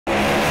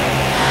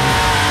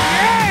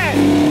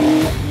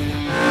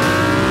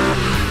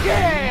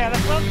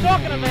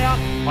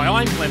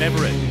I'm Glenn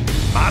Everett,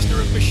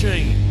 Master of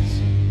Machines.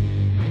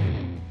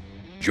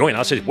 Join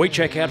us as we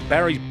check out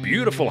Barry's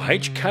beautiful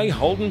HK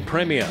Holden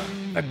Premier,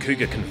 a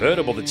Cougar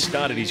convertible that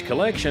started his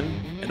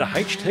collection, and a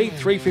HT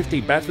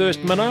 350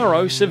 Bathurst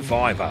Monaro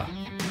Survivor.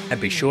 And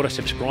be sure to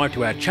subscribe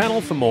to our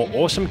channel for more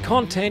awesome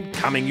content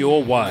coming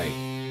your way.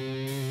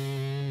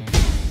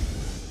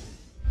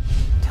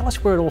 Tell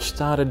us where it all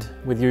started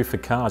with you for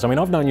cars. I mean,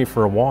 I've known you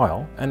for a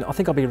while, and I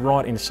think I'll be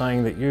right in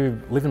saying that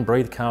you live and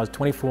breathe cars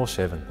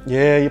 24/7.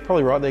 Yeah, you're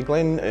probably right there,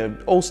 Glenn. It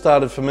all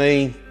started for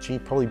me,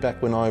 probably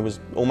back when I was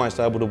almost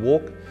able to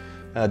walk.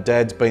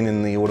 Dad's been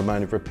in the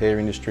automotive repair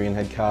industry and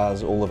had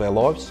cars all of our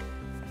lives.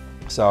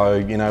 So,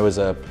 you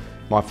know,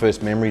 my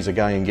first memories are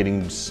going and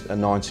getting a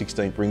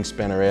 9/16 ring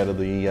spanner out of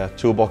the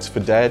toolbox for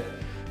Dad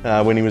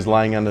when he was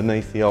laying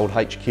underneath the old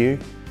HQ.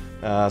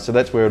 So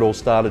that's where it all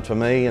started for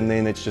me, and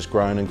then it's just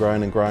grown and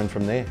grown and grown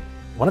from there.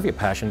 One of your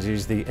passions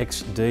is the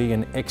XD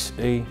and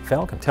XE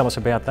Falcon. Tell us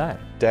about that.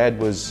 Dad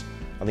was,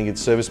 I think,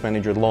 it's service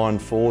manager at Lion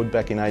Ford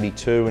back in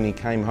 '82, and he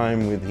came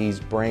home with his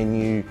brand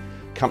new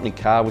company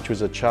car, which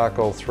was a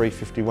charcoal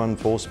 351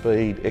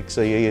 4-speed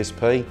XE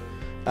ESP,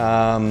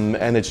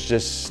 and it's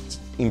just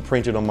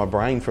imprinted on my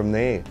brain from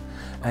there.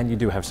 And you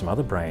do have some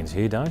other brands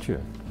here, don't you?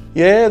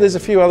 Yeah, there's a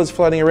few others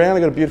floating around.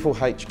 I've got a beautiful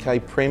HK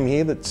Prem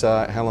here that's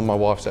Helen, my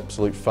wife's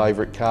absolute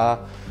favourite car.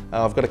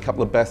 I've got a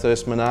couple of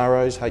Bathurst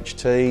Monaros,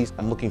 HTs.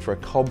 I'm looking for a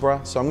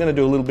Cobra, so I'm going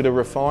to do a little bit of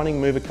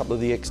refining, move a couple of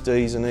the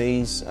XDs and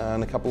Es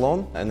and a couple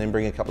on, and then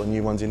bring a couple of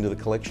new ones into the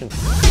collection.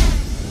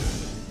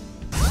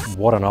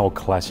 What an old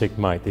classic,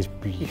 mate. This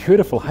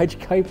beautiful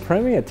HK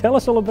Premier. Tell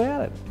us all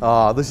about it.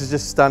 Oh, this is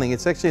just stunning.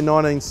 It's actually a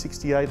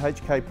 1968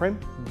 HK Prem,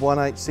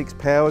 186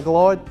 Power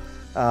Glide.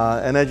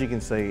 And as you can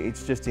see,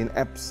 it's just in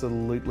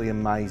absolutely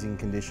amazing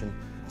condition.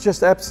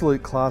 Just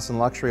absolute class and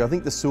luxury. I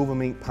think the silver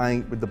mink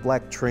paint with the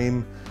black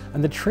trim.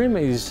 And the trim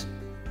is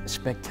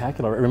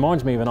spectacular. It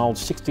reminds me of an old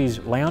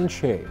 60s lounge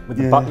chair with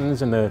the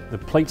buttons and the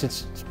pleats.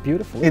 It's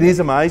beautiful. It is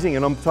amazing,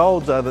 and I'm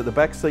told that the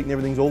back seat and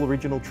everything's all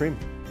original trim.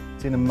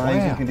 It's in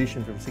amazing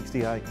condition from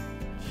 '68.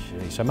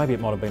 Gee, so maybe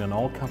it might have been an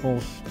old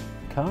couple's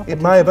car?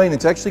 It may have been.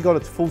 It's actually got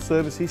its full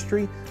service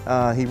history.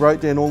 He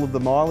wrote down all of the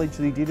mileage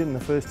that he did in the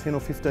first 10 or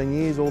 15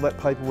 years. All that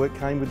paperwork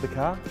came with the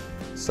car.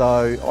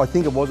 So I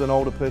think it was an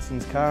older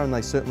person's car, and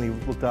they certainly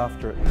looked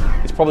after it.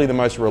 It's probably the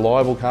most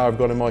reliable car I've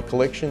got in my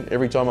collection.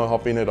 Every time I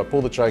hop in it, I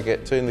pull the choke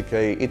out, turn the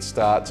key, it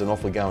starts, and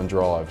off we go and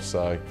drive.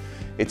 So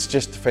it's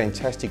just a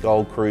fantastic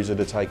old cruiser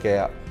to take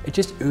out. It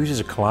just oozes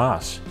a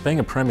class. Being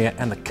a Premier,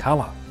 and the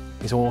colour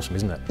is awesome,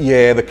 isn't it?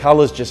 Yeah, the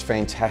colour's just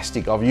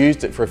fantastic. I've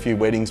used it for a few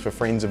weddings for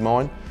friends of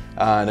mine,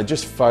 and it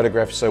just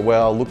photographs so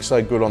well, looks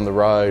so good on the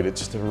road.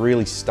 It's just a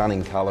really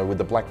stunning colour with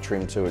the black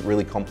trim too. It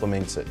really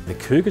complements it. The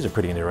Cougar's a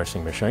pretty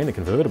interesting machine, the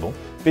convertible.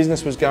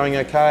 Business was going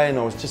okay, and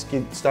I was just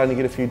starting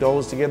to get a few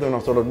dollars together, and I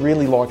thought I'd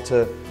really like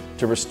to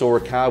restore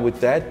a car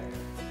with Dad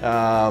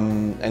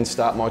and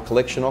start my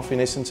collection off, in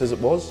essence, as it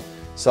was.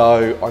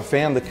 So I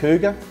found the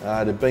Cougar.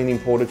 It had been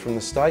imported from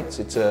the States.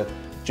 It's a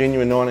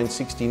genuine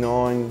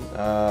 1969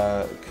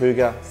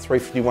 Cougar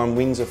 351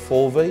 Windsor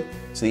 4V.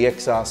 It's the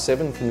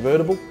XR7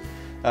 convertible.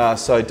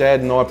 So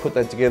Dad and I put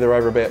that together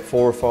over about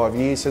 4 or 5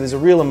 years. So there's a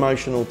real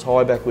emotional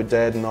tie back with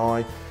Dad and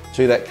I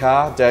to that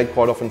car. Dad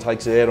quite often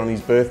takes it out on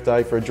his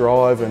birthday for a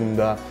drive, and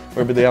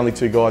we're the only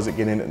two guys that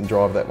get in it and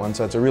drive that one.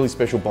 So it's a really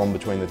special bond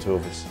between the two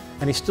of us.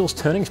 And he's still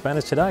turning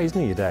spanners today, isn't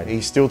he, your dad?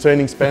 He's still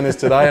turning spanners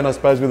today, and I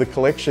suppose with a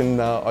collection,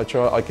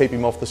 I keep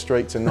him off the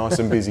streets and nice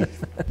and busy.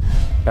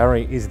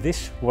 Barry, is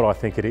this what I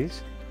think it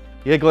is?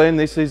 Yeah, Glenn,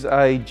 this is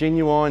a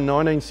genuine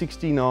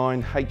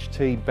 1969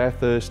 HT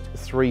Bathurst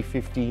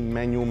 350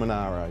 manual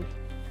Monaro.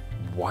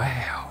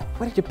 Wow,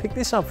 where did you pick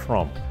this up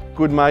from?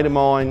 Good mate of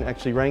mine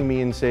actually rang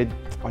me and said,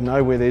 I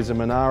know where there's a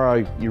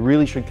Monaro, you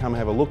really should come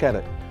have a look at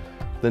it.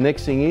 The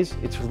next thing is,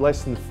 it's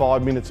less than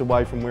 5 minutes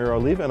away from where I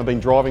live, and I've been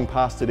driving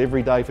past it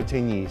every day for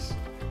 10 years.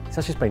 So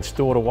it's just been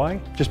stored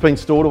away? Just been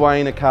stored away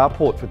in a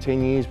carport for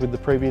 10 years with the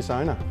previous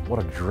owner. What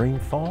a dream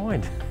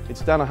find.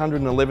 It's done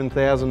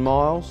 111,000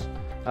 miles.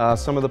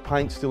 Some of the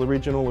paint's still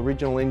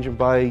original engine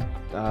bay,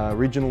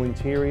 original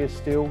interior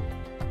still,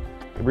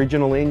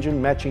 original engine,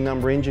 matching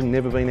number engine,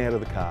 never been out of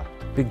the car.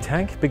 Big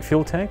tank, big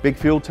fuel tank? Big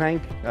fuel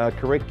tank,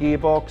 correct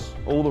gearbox,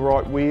 all the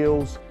right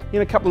wheels. You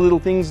know, a couple of little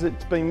things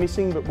that's been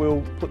missing, but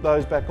we'll put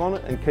those back on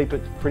it and keep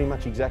it pretty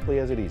much exactly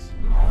as it is.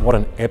 What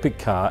an epic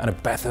car, and a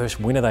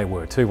Bathurst winner they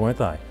were too, weren't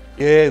they?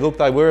 Yeah, look,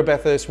 they were a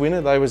Bathurst winner.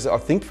 They was, I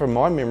think from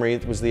my memory,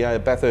 it was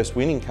the Bathurst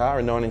winning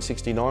car in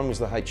 1969 was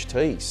the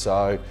HT.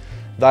 So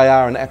they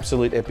are an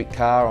absolute epic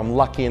car. I'm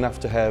lucky enough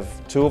to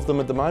have two of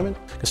them at the moment.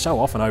 Because so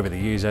often over the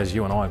years, as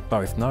you and I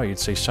both know, you'd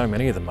see so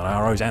many of the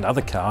Monaros and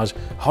other cars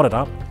hotted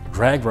up,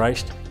 drag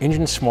raced,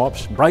 engine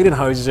swaps, braided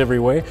hoses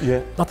everywhere.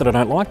 Yeah. Not that I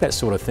don't like that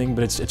sort of thing,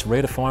 but it's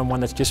rare to find one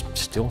that's just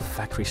still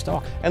factory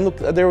stock. And look,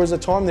 there was a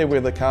time there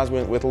where the cars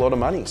weren't worth a lot of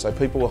money, so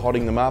people were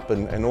hotting them up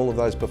and all of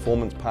those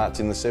performance parts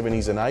in the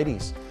 70s and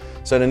 80s.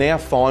 So to now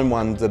find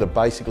ones that are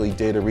basically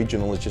dead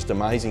original is just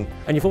amazing.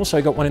 And you've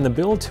also got one in the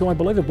build too, I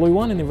believe, a blue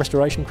one in the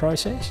restoration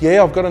process?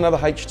 Yeah, I've got another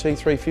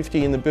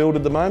HT350 in the build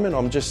at the moment.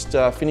 I'm just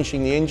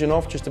finishing the engine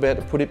off, just about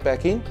to put it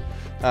back in.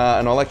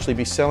 And I'll actually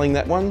be selling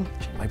that one.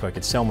 Maybe I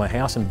could sell my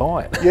house and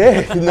buy it.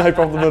 Yeah, no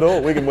problem at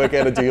all. We can work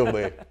out a deal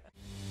there.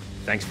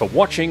 Thanks for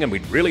watching, and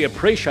we'd really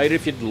appreciate it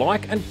if you'd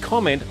like and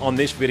comment on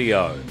this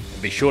video.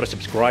 Be sure to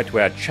subscribe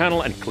to our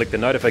channel and click the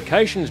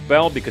notifications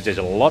bell because there's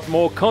a lot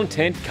more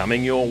content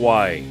coming your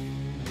way.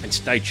 And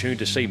stay tuned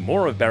to see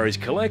more of Barry's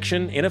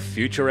collection in a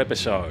future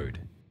episode.